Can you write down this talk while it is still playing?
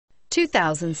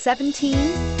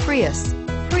2017 Prius.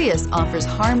 Prius offers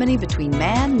harmony between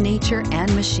man, nature,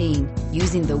 and machine.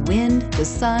 Using the wind, the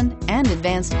sun, and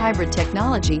advanced hybrid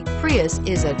technology, Prius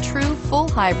is a true full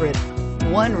hybrid.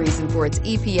 One reason for its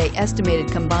EPA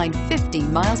estimated combined 50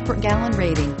 miles per gallon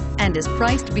rating and is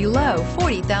priced below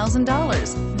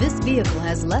 $40,000. This vehicle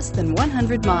has less than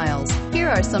 100 miles. Here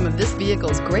are some of this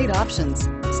vehicle's great options: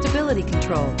 stability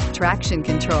control, traction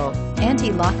control,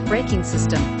 anti-lock braking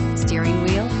system, steering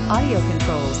wheel audio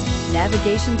controls,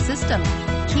 navigation system,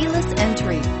 keyless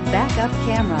entry, backup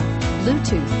camera,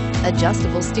 Bluetooth,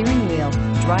 adjustable steering wheel,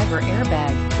 driver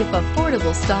airbag. If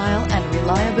affordable style and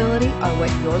reliability are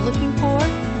what you're looking for,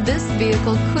 this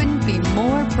vehicle couldn't be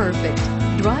more perfect.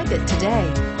 Drive it today.